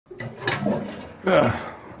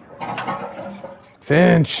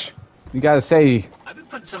Finch, you gotta say. I've been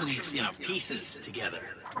putting some of these, pieces together.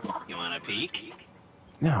 You want a peek?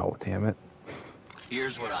 No, damn it.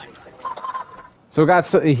 Here's what I know. So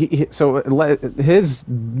his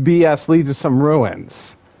BS leads to some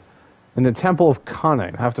ruins. In the Temple of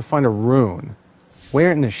Cunning, I have to find a rune.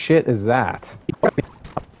 Where in the shit is that?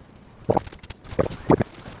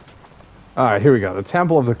 Alright, here we go. The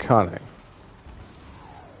Temple of the Cunning.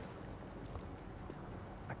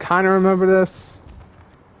 I kind of remember this.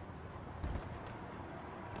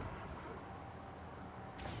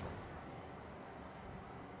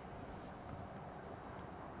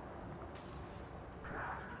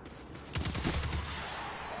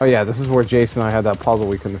 Oh yeah, this is where Jason and I had that puzzle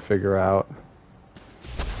we couldn't figure out.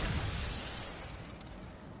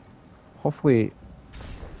 Hopefully,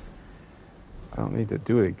 I don't need to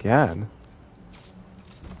do it again.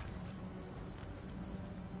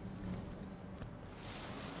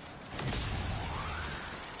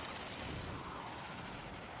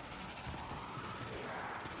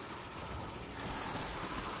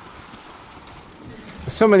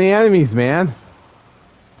 There's so many enemies, man.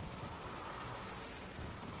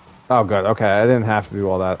 Oh, good. Okay, I didn't have to do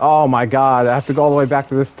all that. Oh my god, I have to go all the way back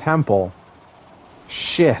to this temple.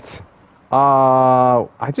 Shit.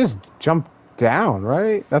 I just jumped down,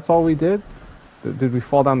 right? That's all we did? Did we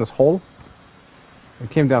fall down this hole? We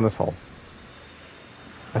came down this hole.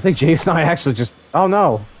 I think Jason and I actually just... Oh,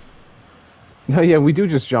 no. No, yeah, we do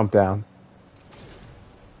just jump down.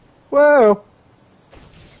 Whoa!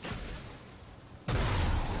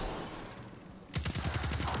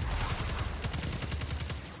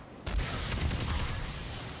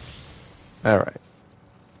 All right.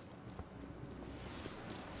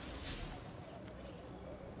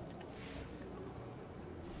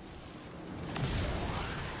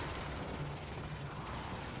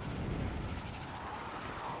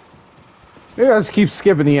 Maybe I'll just keep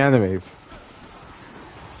skipping the enemies.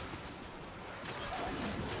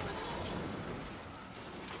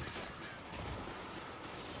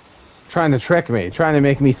 Trying to trick me. Trying to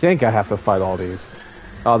make me think I have to fight all these.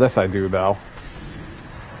 Oh, this I do, though.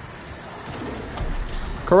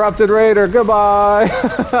 Corrupted Raider, goodbye!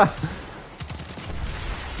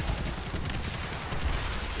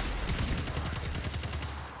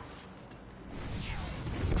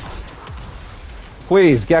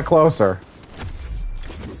 Please, get closer.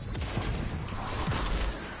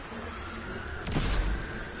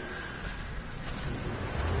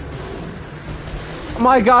 Oh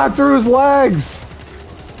my god, through his legs!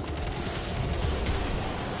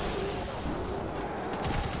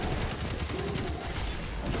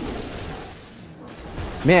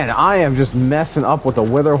 Man, I am just messing up with the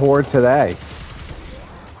Wither Horde today.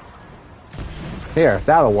 Here,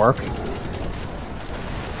 that'll work.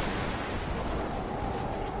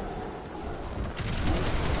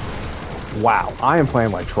 Wow, I am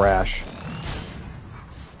playing like trash.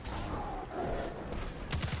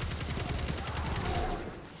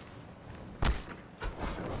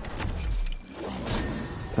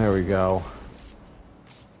 There we go.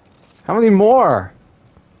 How many more?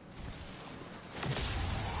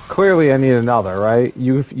 Clearly I need another, right?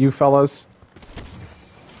 You fellas?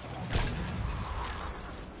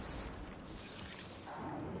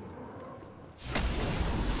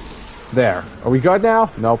 There. Are we good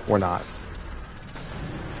now? Nope, we're not.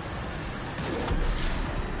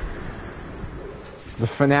 The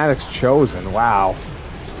Fanatic's Chosen. Wow.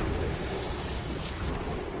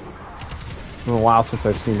 It's been a while since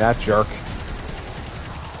I've seen that jerk.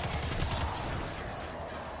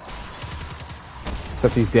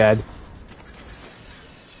 Except he's dead.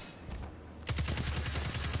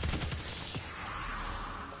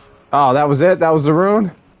 Oh, that was it? That was the rune?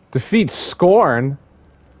 Defeat Scorn?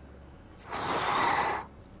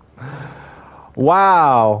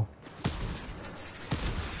 Wow.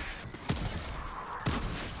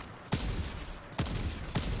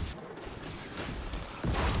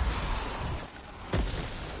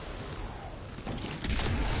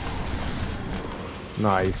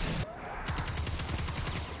 Nice.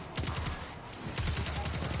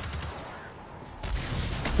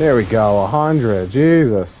 There we go, 100.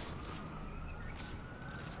 Jesus.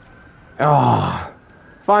 Ah. Oh,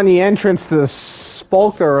 find the entrance to the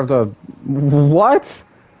Sepulcher of the... What?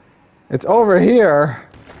 It's over here.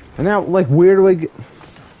 And now, like, where do I get...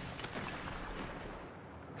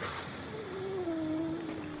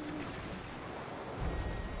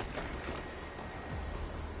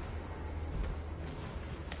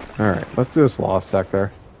 Alright, let's do this Lost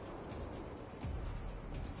Sector.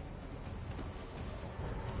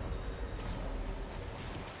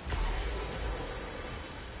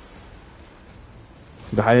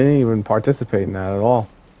 I didn't even participate in that at all.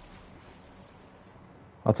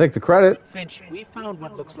 I'll take the credit. Finch, we found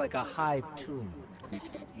what looks like a hive tomb.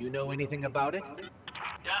 You know anything about it?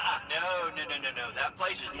 No. That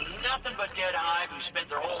place is nothing but dead hive who spent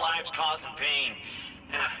their whole lives causing pain.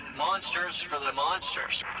 Monsters for the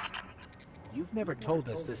monsters. You've never told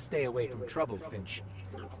us to stay away from trouble, Finch.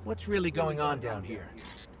 What's really going on down here?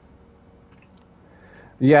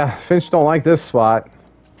 Yeah, Finch don't like this spot.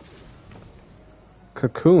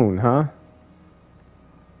 Cocoon, huh?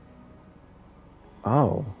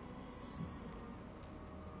 Oh.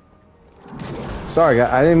 Sorry,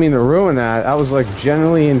 I didn't mean to ruin that. I was like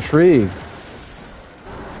genuinely intrigued.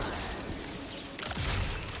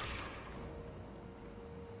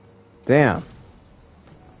 Damn.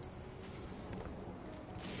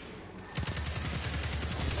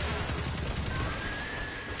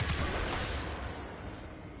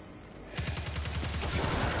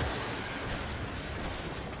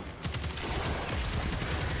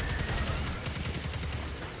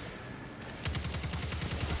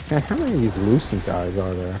 Man, how many of these Lucent guys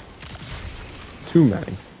are there? Too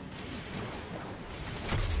many.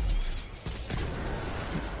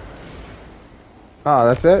 Oh,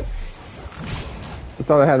 that's it? I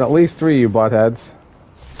thought I had at least 3 of you buttheads.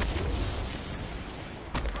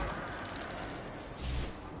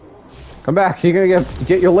 Come back, you're gonna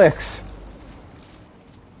get your licks.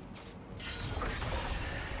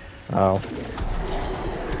 Oh.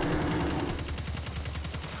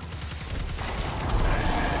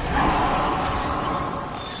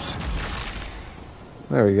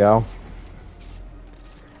 There we go.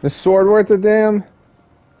 This sword worth a damn?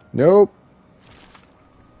 Nope.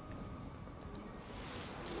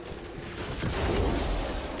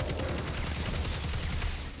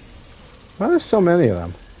 Why are there so many of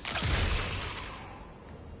them?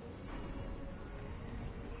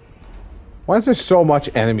 Why is there so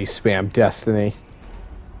much enemy spam, Destiny?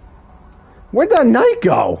 Where'd that knight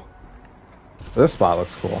go? This spot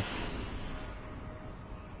looks cool.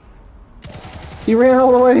 He ran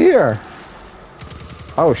all the way here.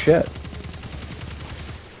 Oh shit.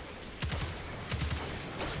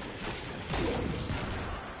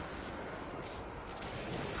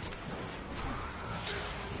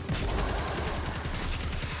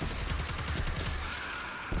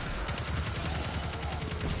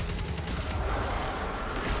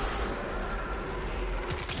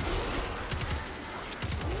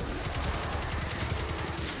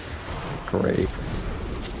 Great.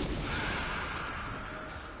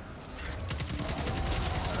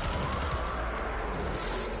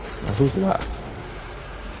 Now who's left?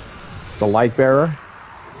 The light bearer?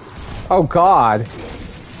 Oh god.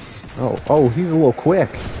 Oh, he's a little quick.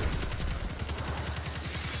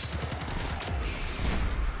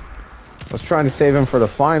 I was trying to save him for the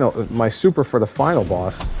final, my super for the final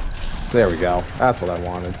boss. There we go. That's what I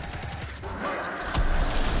wanted.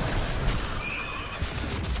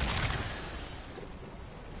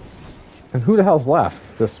 And who the hell's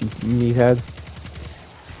left? This meathead?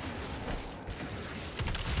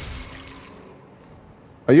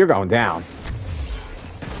 Oh, you're going down.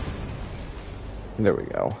 There we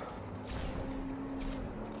go.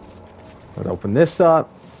 Let's open this up.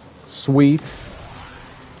 Sweet.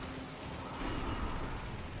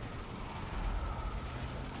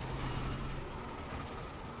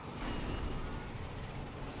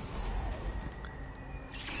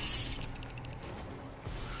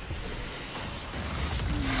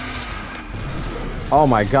 Oh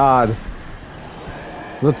my god.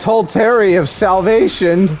 The Tolteri of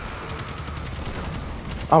Salvation.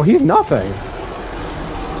 Oh, he's nothing.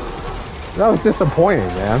 That was disappointing,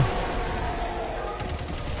 man.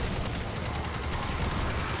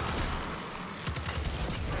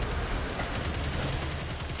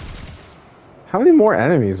 How many more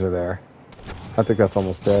enemies are there? I think that's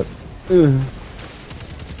almost it. Ugh.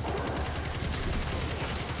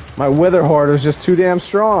 My Wither Horde is just too damn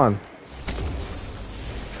strong.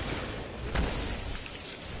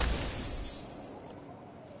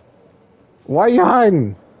 Why are you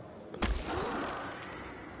hiding?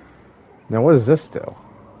 Now what does this do?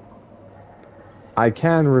 I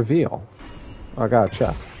can reveal. Oh, I got a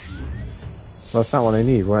chest. Well, that's not what I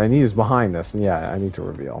need. What I need is behind this. And yeah, I need to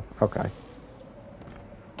reveal. Okay.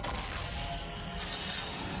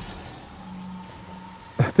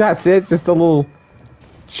 That's it? Just a little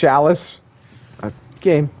chalice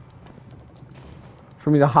game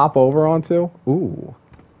for me to hop over onto? Ooh.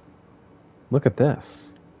 Look at this.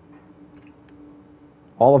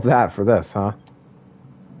 All of that for this, huh?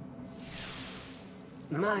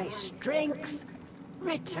 My strength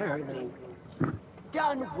returning.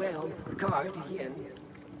 Done well, Guardian.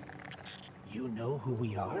 You know who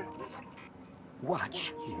we are?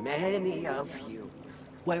 Watch many of you.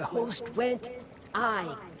 Where host went,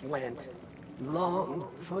 I went. Long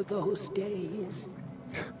for those days.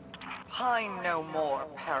 Pine no more,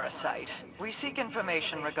 parasite. We seek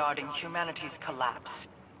information regarding humanity's collapse.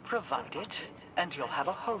 Provide it, and you'll have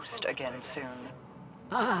a host again soon.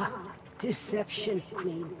 Ah, Deception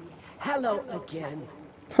Queen. Hello again.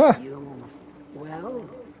 Huh. You, well,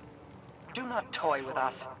 Do not toy with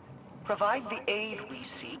us. Provide the aid we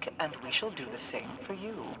seek, and we shall do the same for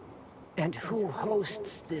you. and who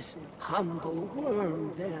hosts this humble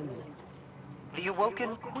worm then? The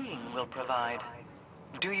Awoken Queen will provide.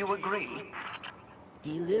 Do you agree?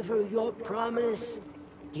 Deliver your promise,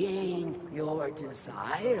 gain your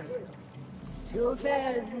desire. Till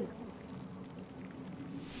then,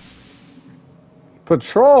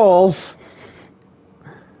 Patrols?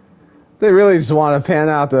 They really just want to pan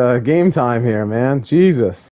out the game time here, man. Jesus.